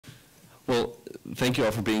Well, thank you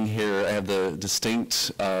all for being here. I have the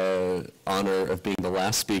distinct honor of being the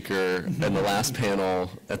last speaker and the last panel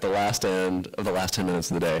at the last end of the last 10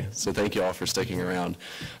 minutes of the day. So thank you all for sticking around.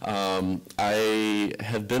 I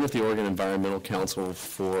have been with the Oregon Environmental Council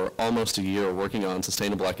for almost a year working on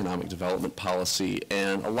sustainable economic development policy,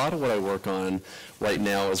 and a lot of what I work on right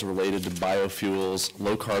now is related to biofuels,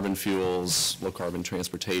 low carbon fuels, low carbon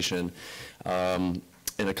transportation,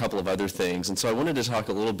 and a couple of other things. And so I wanted to talk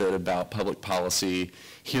a little bit about public policy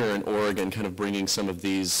here in Oregon, kind of bringing some of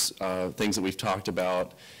these things that we've talked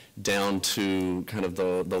about down to kind of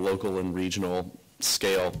the local and regional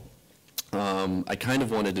scale. I kind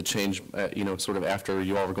of wanted to change, sort of after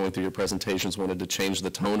you all were going through your presentations, wanted to change the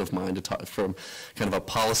tone of mine to talk from kind of a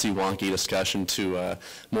policy wonky discussion to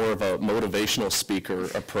more of a motivational speaker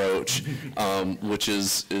approach, which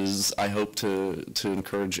is I hope to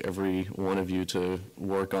encourage every one of you to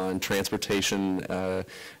work on transportation,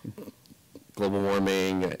 global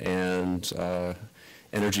warming, and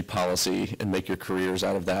energy policy and make your careers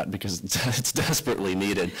out of that, because it's desperately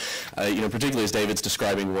needed. Particularly as David's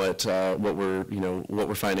describing what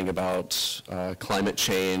we're finding about climate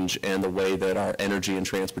change and the way that our energy and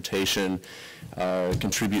transportation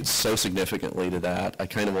contributes so significantly to that. I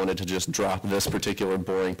kind of wanted to just drop this particular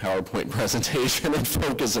boring PowerPoint presentation and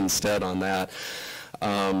focus instead on that.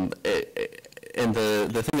 And the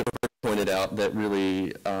thing that Roberta pointed out that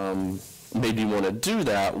really made me want to do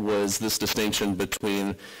that was this distinction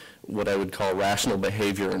between what I would call rational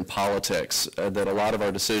behavior and politics, that a lot of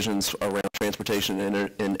our decisions around transportation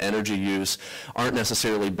and energy use aren't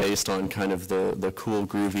necessarily based on kind of the cool,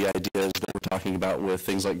 groovy ideas that we're talking about with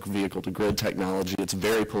things like vehicle-to-grid technology. It's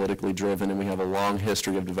very politically driven, and we have a long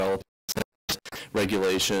history of developing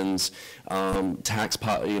regulations, tax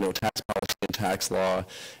policy and tax law,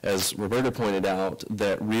 as Roberta pointed out,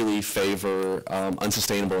 that really favor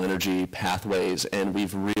unsustainable energy pathways, and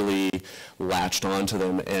we've really latched onto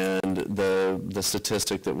them. And the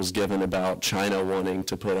statistic that was given about China wanting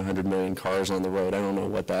to put 100 million cars on the road, I don't know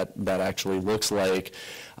what that actually looks like,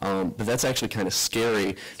 but that's actually kind of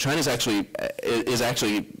scary. China's is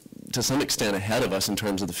actually to some extent ahead of us in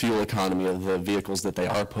terms of the fuel economy of the vehicles that they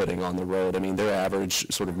are putting on the road. I mean, their average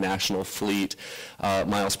sort of national fleet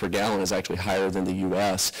miles per gallon is actually higher than the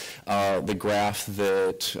U.S. The graph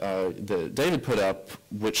that David put up,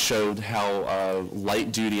 which showed how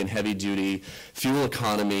light duty and heavy duty fuel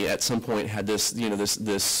economy at some point had this,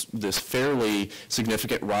 this fairly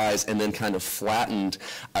significant rise and then kind of flattened.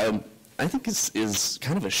 I think is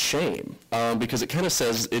kind of a shame, because it kind of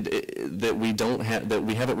says that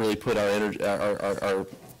we haven't really put our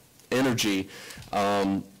energy,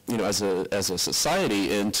 as a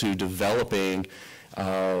society into developing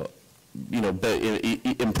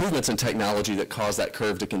improvements in technology that cause that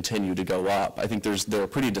curve to continue to go up. I think there are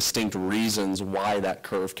pretty distinct reasons why that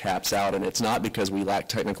curve caps out, and it's not because we lack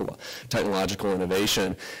technological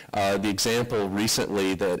innovation. The example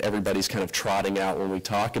recently that everybody's kind of trotting out when we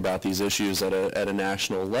talk about these issues at a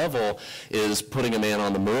national level is putting a man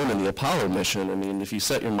on the moon in the Apollo mission. I mean, if you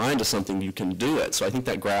set your mind to something, you can do it. So I think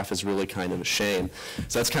that graph is really kind of a shame.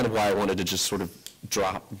 So that's kind of why I wanted to just sort of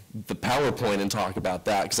drop the PowerPoint and talk about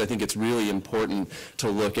that, because I think it's really important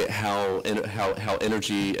to look at how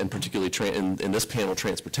energy, and particularly in this panel,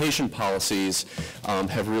 transportation policies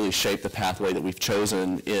have really shaped the pathway that we've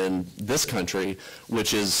chosen in this country,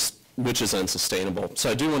 which is unsustainable.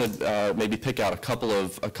 So I do want to maybe pick out a couple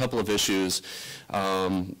of issues.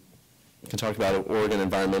 We can talk about Oregon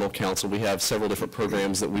Environmental Council. We have several different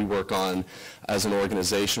programs that we work on as an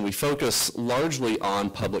organization. We focus largely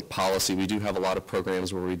on public policy. We do have a lot of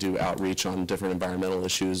programs where we do outreach on different environmental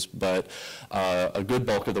issues, but a good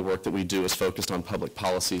bulk of the work that we do is focused on public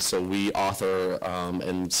policy. So we author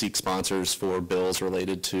and seek sponsors for bills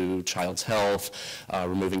related to child's health,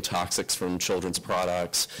 removing toxics from children's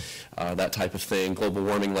products, that type of thing. Global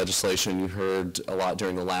warming legislation, you heard a lot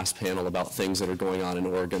during the last panel about things that are going on in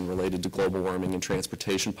Oregon related to global warming and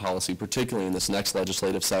transportation policy, particularly in this next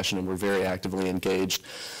legislative session, and we're very actively engaged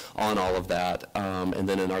on all of that. And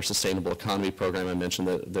then in our sustainable economy program, I mentioned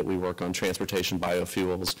that we work on transportation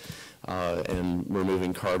biofuels and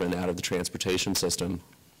removing carbon out of the transportation system.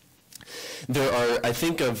 There are, I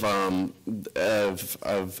think of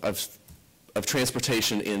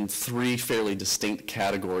transportation in three fairly distinct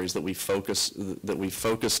categories that we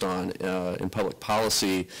focused on in public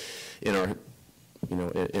policy in our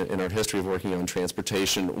in our history of working on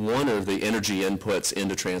transportation, one are the energy inputs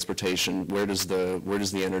into transportation. Where does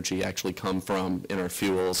the energy actually come from in our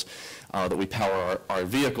fuels that we power our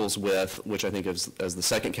vehicles with, which I think is as the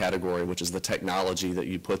second category, which is the technology that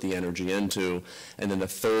you put the energy into. And then the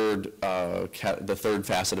third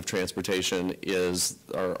facet of transportation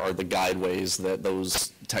are the guideways that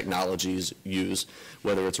those technologies use,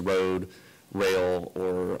 whether it's road, rail,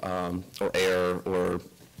 or air, or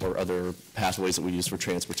other pathways that we use for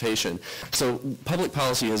transportation. So public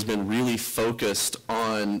policy has been really focused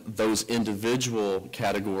on those individual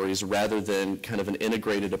categories rather than kind of an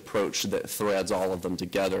integrated approach that threads all of them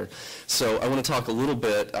together. So I want to talk a little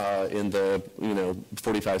bit in the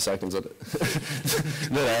 45 seconds that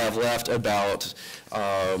I have left about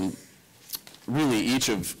really each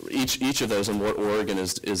of those and what Oregon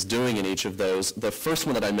is doing in each of those. The first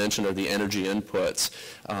one that I mentioned are the energy inputs,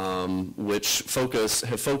 which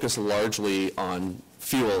have focused largely on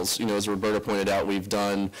fuels. As Roberta pointed out, we've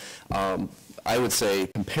done I would say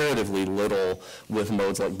comparatively little with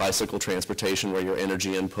modes like bicycle transportation, where your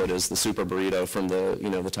energy input is the super burrito from the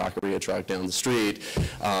the taqueria truck down the street,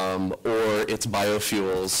 or it's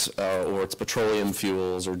biofuels, or it's petroleum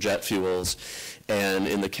fuels or jet fuels. And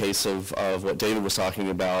in the case of what David was talking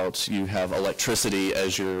about, you have electricity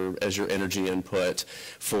as your energy input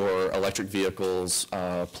for electric vehicles,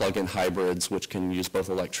 plug-in hybrids, which can use both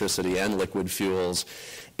electricity and liquid fuels.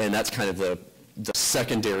 And that's kind of the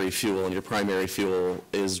secondary fuel, and your primary fuel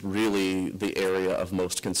is really the area of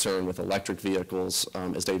most concern with electric vehicles.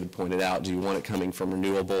 As David pointed out, do you want it coming from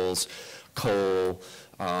renewables, coal?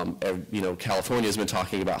 California has been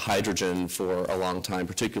talking about hydrogen for a long time,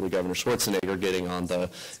 particularly Governor Schwarzenegger getting on the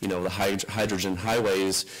hydrogen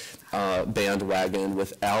highways bandwagon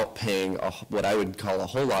without paying what I would call a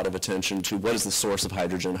whole lot of attention to what is the source of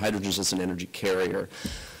hydrogen. Hydrogen is just an energy carrier.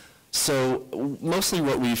 So mostly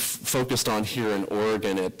what we've focused on here in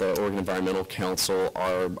Oregon at the Oregon Environmental Council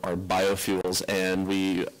are biofuels, and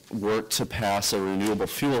we worked to pass a renewable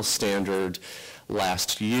fuel standard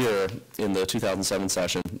last year in the 2007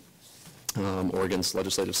 session. Oregon's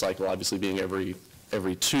legislative cycle obviously being every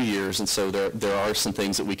 2 years, and so there are some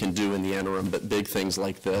things that we can do in the interim, but big things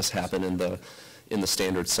like this happen in the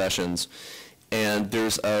standard sessions. And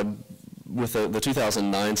there's with the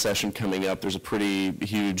 2009 session coming up, there's a pretty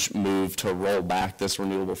huge move to roll back this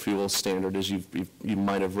renewable fuel standard, as you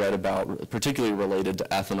might have read about, particularly related to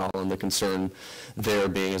ethanol, and the concern there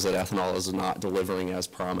being is that ethanol is not delivering as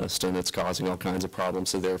promised, and it's causing all kinds of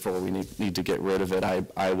problems, so therefore we need to get rid of it.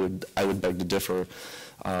 I would beg to differ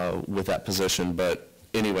with that position, but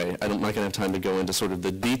anyway, I'm not going to have time to go into sort of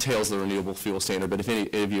the details of the renewable fuel standard, but if any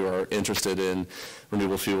of you are interested in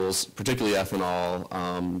renewable fuels, particularly ethanol,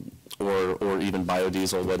 or even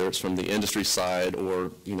biodiesel, whether it's from the industry side or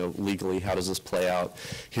legally, how does this play out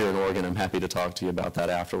here in Oregon? I'm happy to talk to you about that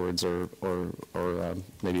afterwards, or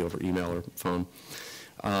maybe over email or phone.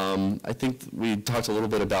 I think we talked a little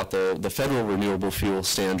bit about the federal renewable fuel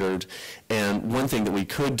standard, and one thing that we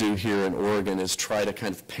could do here in Oregon is try to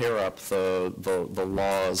kind of pair up the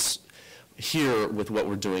laws here with what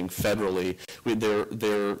we're doing federally.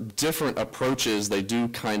 They're different approaches. They do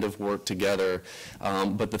kind of work together,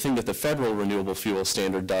 but the thing that the federal renewable fuel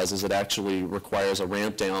standard does is it actually requires a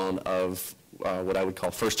ramp down of what I would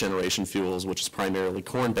call first-generation fuels, which is primarily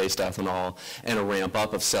corn-based ethanol, and a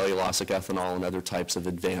ramp-up of cellulosic ethanol and other types of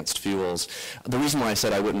advanced fuels. The reason why I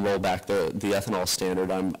said I wouldn't roll back the ethanol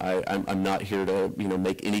standard, I'm not here to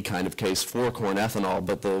make any kind of case for corn ethanol,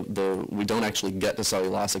 but we don't actually get to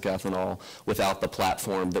cellulosic ethanol without the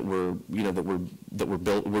platform that we're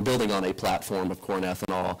building on a platform of corn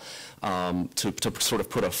ethanol to sort of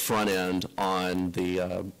put a front end on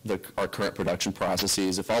our current production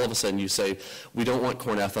processes. If all of a sudden you say, we don't want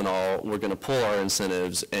corn ethanol, we're going to pull our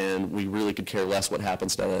incentives, and we really could care less what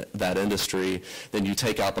happens to that industry, then you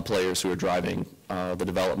take out the players who are driving the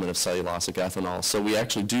development of cellulosic ethanol. So we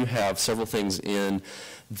actually do have several things in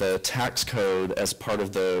the tax code as part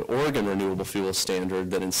of the Oregon Renewable Fuel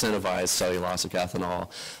Standard that incentivize cellulosic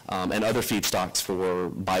ethanol and other feedstocks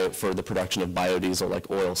for the production of biodiesel,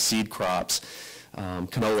 like oil seed crops.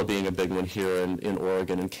 Canola being a big one here in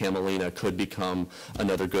Oregon, and camelina could become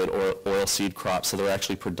another good oil seed crop. So there are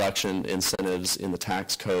actually production incentives in the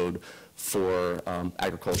tax code for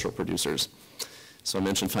agricultural producers. So I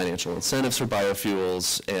mentioned financial incentives for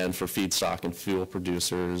biofuels and for feedstock and fuel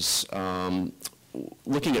producers.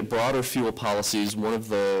 looking at broader fuel policies, one of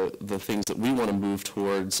the things that we want to move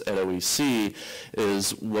towards at OEC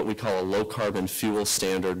is what we call a low-carbon fuel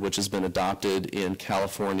standard, which has been adopted in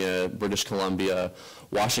California, British Columbia.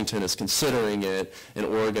 Washington is considering it, and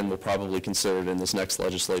Oregon will probably consider it in this next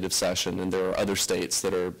legislative session, and there are other states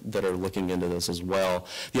that are looking into this as well.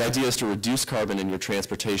 The idea is to reduce carbon in your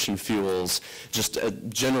transportation fuels, just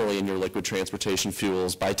generally in your liquid transportation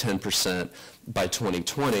fuels, by 10% by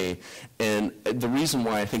 2020. And the reason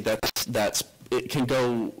why I think it can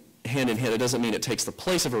go hand in hand, it doesn't mean it takes the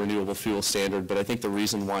place of a renewable fuel standard, but I think the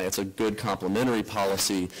reason why it's a good complementary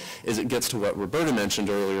policy is it gets to what Roberta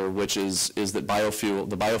mentioned earlier, which is that the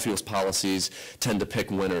biofuels policies tend to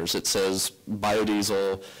pick winners. It says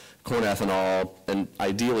biodiesel, corn ethanol, and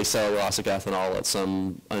ideally cellulosic ethanol at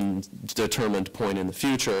some undetermined point in the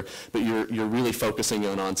future, but you're really focusing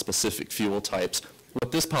on specific fuel types. What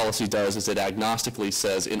this policy does is it agnostically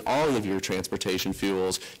says in all of your transportation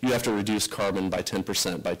fuels, you have to reduce carbon by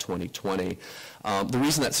 10% by 2020. The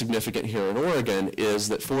reason that's significant here in Oregon is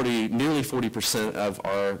that nearly 40% of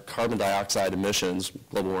our carbon dioxide emissions,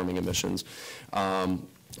 global warming emissions,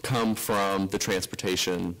 come from the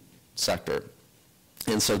transportation sector.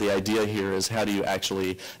 And so the idea here is how do you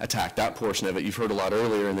actually attack that portion of it? You've heard a lot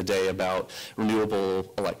earlier in the day about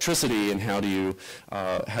renewable electricity and how do you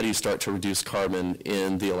start to reduce carbon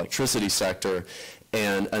in the electricity sector.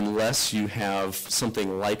 And unless you have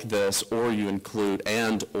something like this, or you include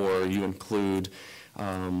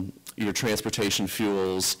your transportation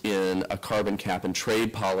fuels in a carbon cap and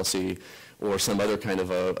trade policy, or some other kind of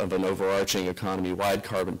an overarching economy-wide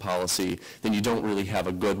carbon policy, then you don't really have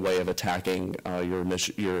a good way of attacking your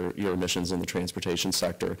emissions in the transportation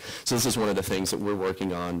sector. So this is one of the things that we're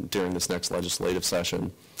working on during this next legislative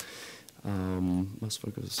session. Let's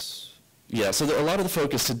focus. Yeah, so a lot of the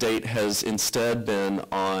focus to date has instead been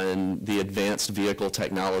on the advanced vehicle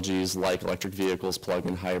technologies like electric vehicles,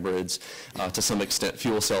 plug-in hybrids, to some extent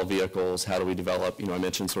fuel cell vehicles. How do we develop, I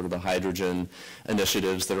mentioned sort of the hydrogen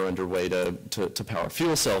initiatives that are underway to power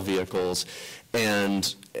fuel cell vehicles.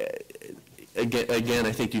 And again,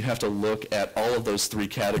 I think you have to look at all of those three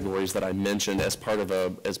categories that I mentioned as part of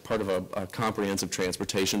a comprehensive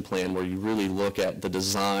transportation plan, where you really look at the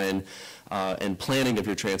design and planning of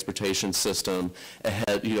your transportation system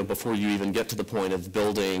ahead, before you even get to the point of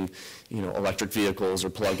building, electric vehicles or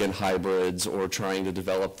plug-in hybrids or trying to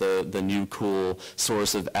develop the new cool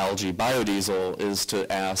source of algae biodiesel, is to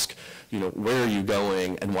ask, where are you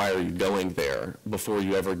going and why are you going there, before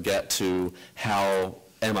you ever get to how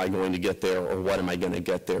am I going to get there or what am I going to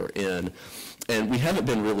get there in. And we haven't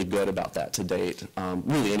been really good about that to date,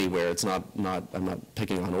 really anywhere. It's I'm not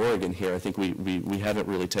picking on Oregon here. I think we haven't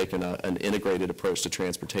really taken an integrated approach to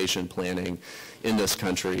transportation planning in this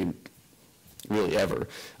country, really ever.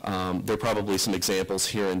 There are probably some examples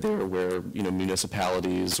here and there where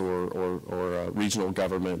municipalities or regional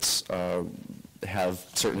governments have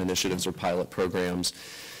certain initiatives or pilot programs.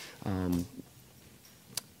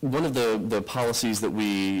 One of the policies that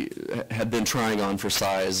we have been trying on for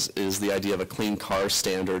size is the idea of a clean car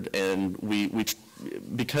standard, and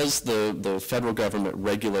because the federal government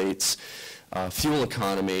regulates fuel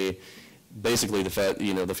economy. Basically, the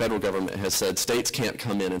federal government has said states can't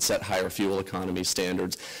come in and set higher fuel economy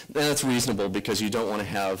standards. And that's reasonable because you don't want to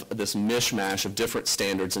have this mishmash of different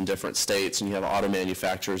standards in different states, and you have auto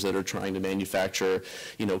manufacturers that are trying to manufacture,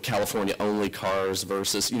 California-only cars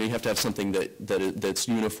versus, you have to have something that's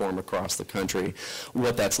uniform across the country.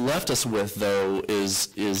 What that's left us with, though, is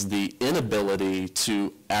the inability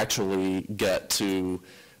to actually get to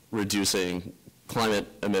reducing climate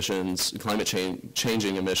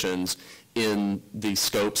changing emissions in the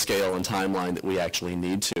scope, scale, and timeline that we actually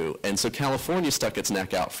need to. And so California stuck its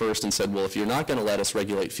neck out first and said, well, if you're not going to let us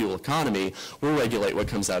regulate fuel economy, we'll regulate what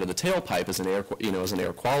comes out of the tailpipe as an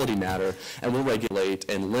air quality matter, and we'll regulate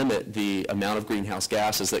and limit the amount of greenhouse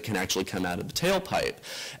gases that can actually come out of the tailpipe.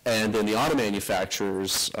 And then the auto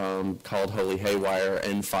manufacturers called holy haywire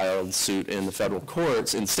and filed suit in the federal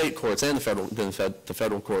courts, in state courts and the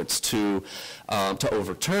federal courts to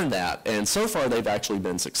overturn that. And so far, they've actually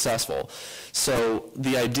been successful. So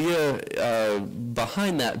the idea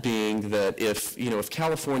behind that being that if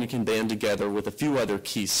California can band together with a few other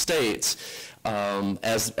key states,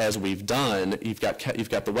 as we've done, you've got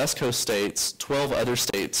the West Coast states, 12 other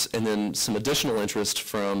states, and then some additional interest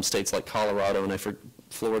from states like Colorado, and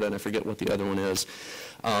Florida, and I forget what the other one is,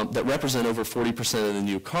 that represent over 40% of the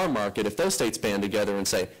new car market, if those states band together and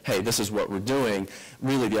say, hey, this is what we're doing,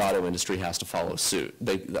 really the auto industry has to follow suit.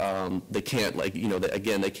 They can't, like, you know,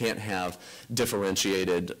 again, they can't have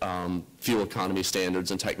differentiated fuel economy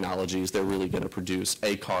standards and technologies. They're really going to produce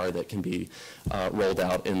a car that can be rolled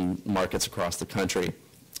out in markets across the country,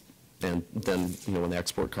 and then, you know, when they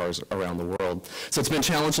export cars around the world. So it's been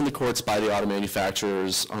challenged in the courts by the auto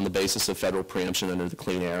manufacturers on the basis of federal preemption under the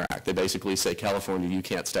Clean Air Act. They basically say, California, you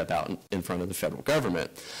can't step out in front of the federal government.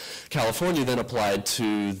 California then applied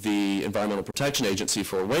to the Environmental Protection Agency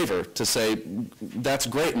for a waiver to say, that's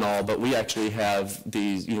great and all, but we actually have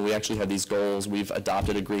these, you know, we actually have these goals. We've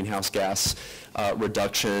adopted a greenhouse gas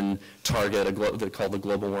reduction target, they're called the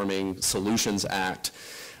Global Warming Solutions Act,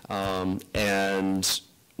 and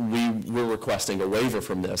we're requesting a waiver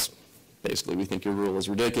from this. Basically, we think your rule is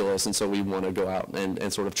ridiculous, and so we want to go out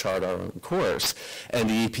and sort of chart our own course. And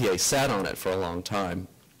the EPA sat on it for a long time.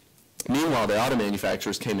 Meanwhile, the auto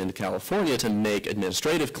manufacturers came into California to make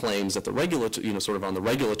administrative claims at the regulatory, you know, sort of on the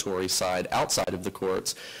regulatory side, outside of the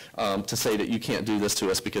courts, to say that you can't do this to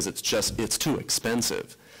us because it's too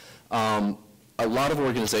expensive. A lot of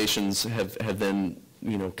organizations have then,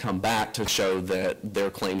 you know, come back to show that their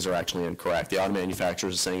claims are actually incorrect. The auto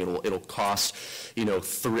manufacturers are saying it'll cost, you know,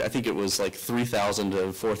 I think it was like $3,000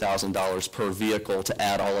 to $4,000 per vehicle to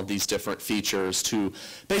add all of these different features to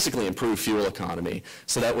basically improve fuel economy.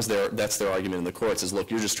 So that's their argument in the courts is, look,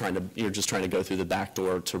 you're just trying to go through the back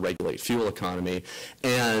door to regulate fuel economy,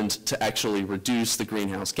 and to actually reduce the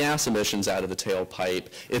greenhouse gas emissions out of the tailpipe,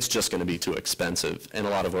 it's just going to be too expensive. And a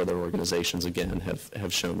lot of other organizations, again,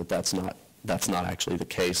 have shown that that's not actually the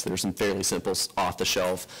case. There's some fairly simple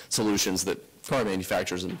off-the-shelf solutions that car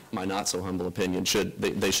manufacturers, in my not so humble opinion,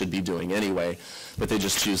 they should be doing anyway, but they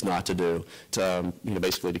just choose not to do, to, you know,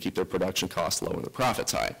 basically to keep their production costs low and their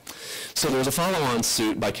profits high. So there's a follow-on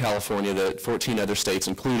suit by California that 14 other states,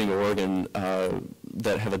 including Oregon,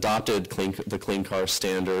 that have adopted the Clean Car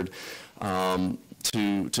Standard,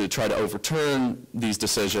 to try to overturn these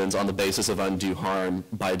decisions on the basis of undue harm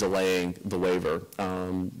by delaying the waiver.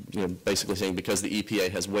 You know, basically saying because the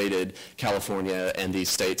EPA has waited, California and these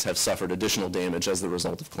states have suffered additional damage as the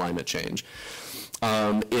result of climate change.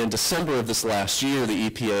 In December of this last year, the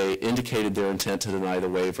EPA indicated their intent to deny the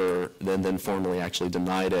waiver, then formally actually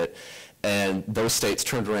denied it. And those states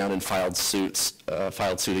turned around and filed suit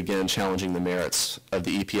again, challenging the merits of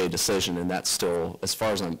the EPA decision, and that's still, as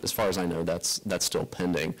far as I know, that's still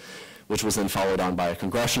pending, which was then followed on by a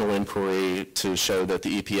congressional inquiry to show that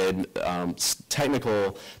the EPA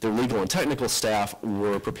their legal and technical staff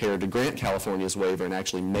were prepared to grant California's waiver and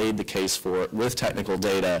actually made the case for it with technical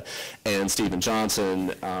data, and Stephen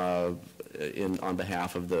Johnson, on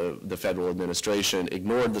behalf of the federal administration,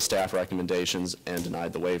 ignored the staff recommendations and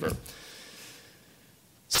denied the waiver.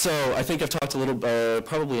 So I think I've talked a little,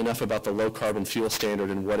 probably enough about the low carbon fuel standard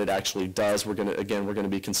and what it actually does. We're going to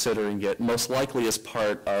be considering it most likely as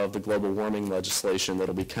part of the global warming legislation that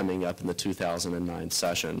will be coming up in the 2009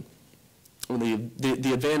 session.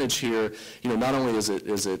 The advantage here, you know, not only is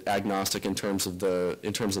it agnostic in terms of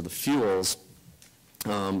the fuels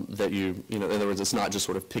that you know, in other words, it's not just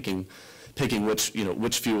sort of picking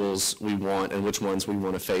which fuels we want and which ones we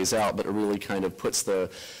want to phase out, but it really kind of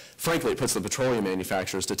frankly, it puts the petroleum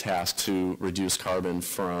manufacturers to task to reduce carbon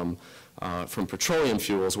from petroleum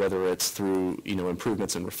fuels, whether it's through, you know,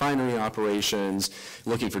 improvements in refinery operations,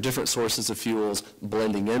 looking for different sources of fuels,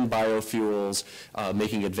 blending in biofuels,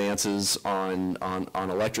 making advances on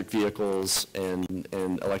electric vehicles and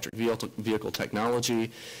electric vehicle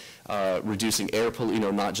technology. Reducing air pollution, you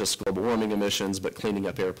know, not just global warming emissions, but cleaning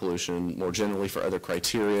up air pollution more generally for other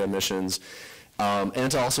criteria emissions, and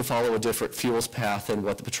to also follow a different fuels path than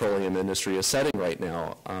what the petroleum industry is setting right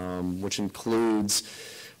now, which includes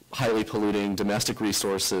highly polluting domestic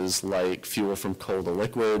resources like fuel from coal to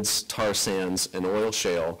liquids, tar sands, and oil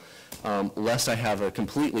shale. Lest I have a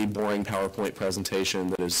completely boring PowerPoint presentation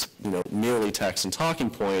that is, you know, merely text and talking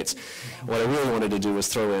points, what I really wanted to do was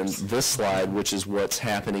throw in this slide, which is what's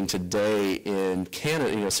happening today in Canada,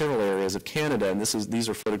 you know, several areas of Canada, and these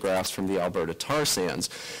are photographs from the Alberta tar sands.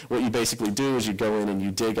 What you basically do is you go in and you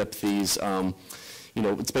dig up these, you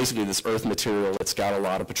know, it's basically this earth material that's got a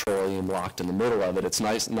lot of petroleum locked in the middle of it. It's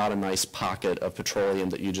not a nice pocket of petroleum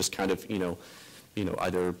that you just kind of, you know,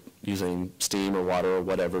 either using steam or water or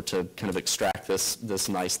whatever to kind of extract this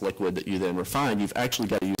nice liquid that you then refine, you've actually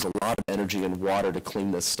got to use a lot of energy and water to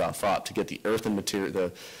clean this stuff up, to get the earthen material,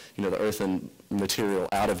 the earthen material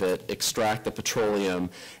out of it, extract the petroleum,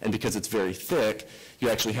 and because it's very thick, you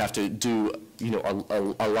actually have to do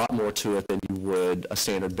a lot more to it than you would a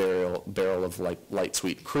standard barrel of like light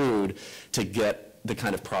sweet crude to get the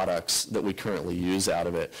kind of products that we currently use out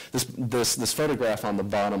of it. This photograph on the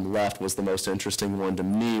bottom left was the most interesting one to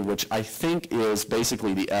me, which I think is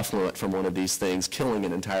basically the effluent from one of these things killing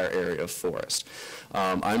an entire area of forest.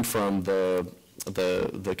 I'm from the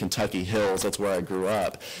Kentucky hills, that's where I grew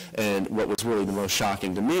up, and what was really the most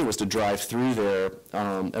shocking to me was to drive through there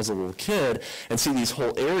as a little kid and see these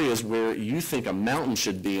whole areas where you think a mountain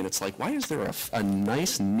should be, and it's like, why is there a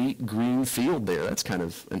nice, neat green field there? That's kind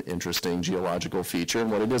of an interesting geological feature,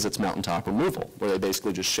 and what it is, it's mountaintop removal, where they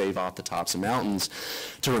basically just shave off the tops of mountains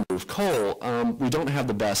to remove coal. We don't have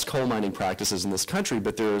the best coal mining practices in this country,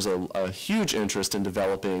 but there is a huge interest in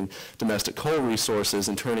developing domestic coal resources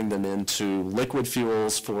and turning them into liquid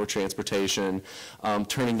fuels for transportation,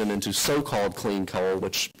 turning them into so-called clean coal,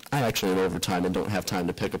 which I actually am over time and don't have time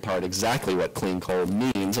to pick apart exactly what clean coal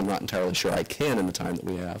means. I'm not entirely sure I can in the time that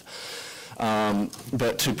we have.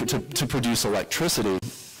 But to produce electricity.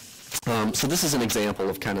 So this is an example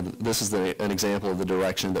of an example of the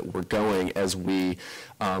direction that we're going as we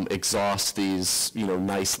exhaust these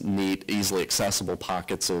nice, neat, easily accessible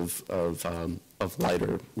pockets of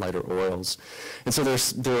lighter oils. And so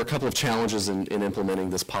there are a couple of challenges in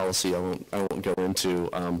implementing this policy I won't go into.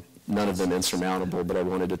 None of them insurmountable, but I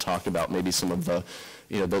wanted to talk about maybe some of the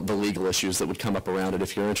the legal issues that would come up around it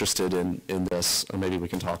if you're interested in this, or maybe we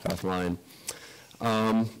can talk offline.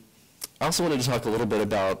 I also wanted to talk a little bit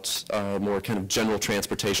about more kind of general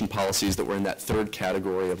transportation policies that were in that third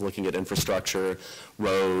category of looking at infrastructure,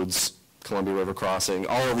 roads, Columbia River crossing,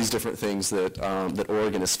 all of these different things that that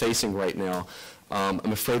Oregon is facing right now.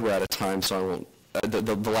 I'm afraid we're out of time, so I won't.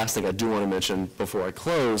 The last thing I do want to mention before I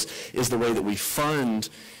close is the way that we fund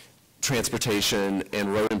transportation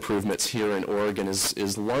and road improvements here in Oregon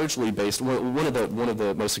is largely based. One of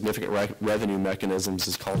the most significant revenue mechanisms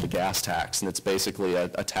is called the gas tax, and it's basically a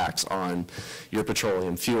tax on your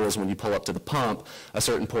petroleum fuels. When you pull up to the pump, a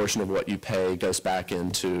certain portion of what you pay goes back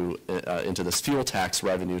into this fuel tax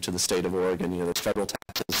revenue to the state of Oregon. There's federal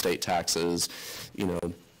taxes, state taxes,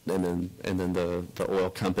 and then the oil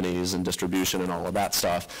companies and distribution and all of that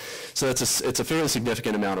stuff. So it's a fairly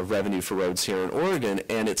significant amount of revenue for roads here in Oregon,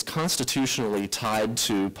 and it's constitutionally tied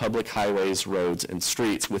to public highways, roads, and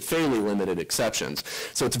streets with fairly limited exceptions.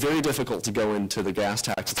 So it's very difficult to go into the gas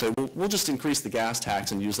tax and say, well, we'll just increase the gas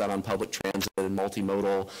tax and use that on public transit and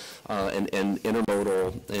multimodal and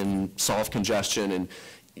intermodal and solve congestion, and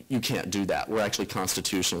you can't do that. We're actually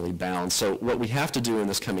constitutionally bound. So what we have to do in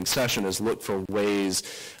this coming session is look for ways,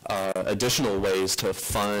 additional ways to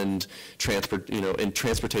fund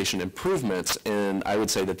transportation improvements, and I would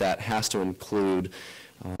say that has to include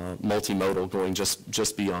multimodal, going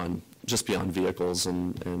just beyond vehicles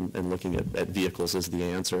and looking at vehicles as the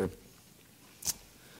answer.